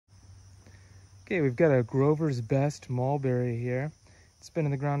Okay, we've got a Grover's Best Mulberry here. It's been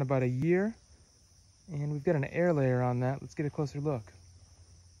in the ground about a year, and we've got an air layer on that. Let's get a closer look.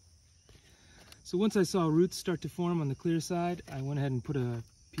 So once I saw roots start to form on the clear side, I went ahead and put a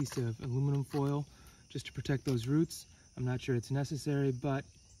piece of aluminum foil just to protect those roots. I'm not sure it's necessary, but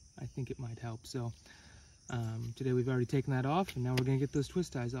I think it might help. So today we've already taken that off, and now we're going to get those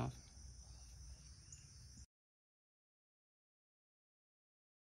twist ties off.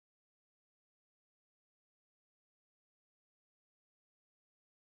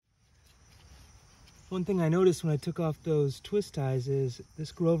 One thing I noticed when I took off those twist ties is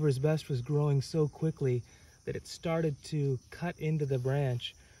this Grover's Best was growing so quickly that it started to cut into the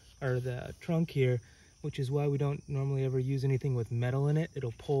branch or the trunk here, which is why we don't normally ever use anything with metal in it.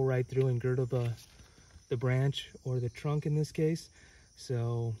 It'll pull right through and girdle the branch or the trunk in this case.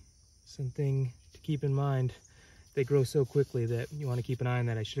 So something to keep in mind. They grow so quickly that you want to keep an eye on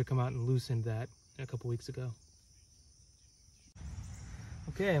that. I should have come out and loosened that a couple weeks ago.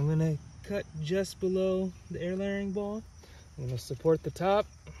 Okay, I'm gonna cut just below the air layering ball. I'm gonna support the top,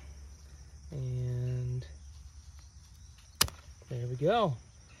 and there we go.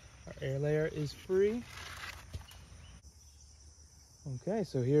 Our air layer is free. Okay,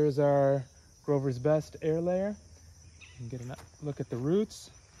 so here's our Grover's Best air layer. You can get a look at the roots.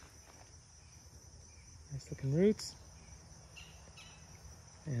 Nice looking roots.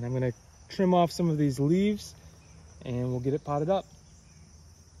 And I'm gonna trim off some of these leaves and we'll get it potted up.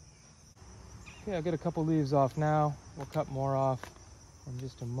 Okay, I'll get a couple leaves off now. We'll cut more off in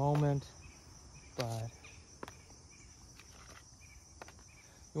just a moment, but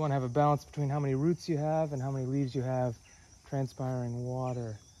you want to have a balance between how many roots you have and how many leaves you have transpiring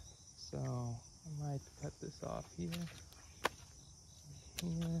water. So I might cut this off here,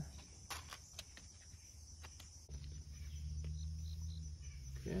 here.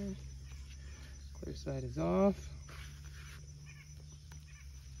 Okay, clear side is off.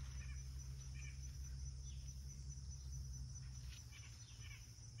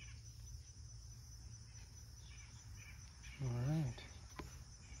 All right,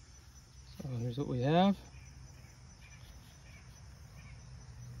 so here's what we have.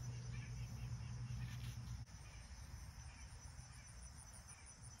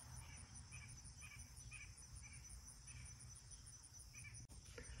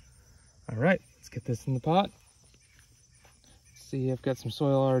 All right, let's get this in the pot. See, I've got some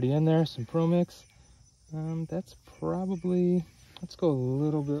soil already in there, some Pro Mix. That's probably, let's go a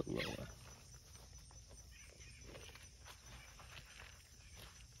little bit lower.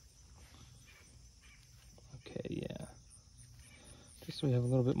 Okay, yeah. Just so we have a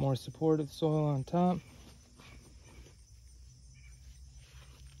little bit more supportive soil on top.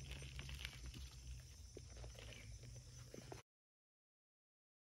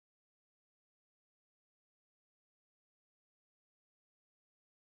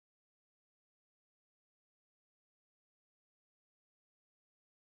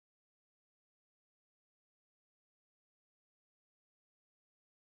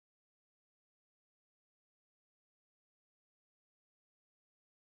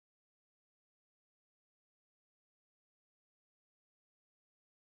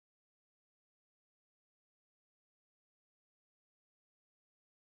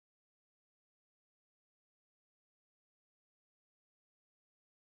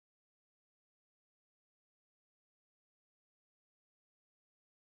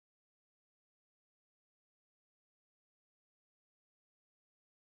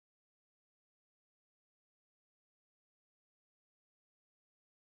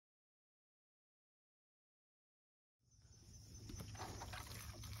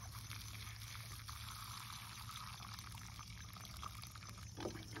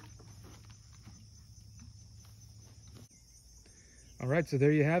 All right, so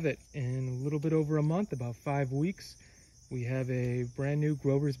there you have it. In a little bit over a month, about 5 weeks, we have a brand new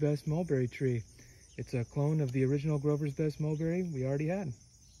Grover's Best mulberry tree. It's a clone of the original Grover's Best mulberry we already had.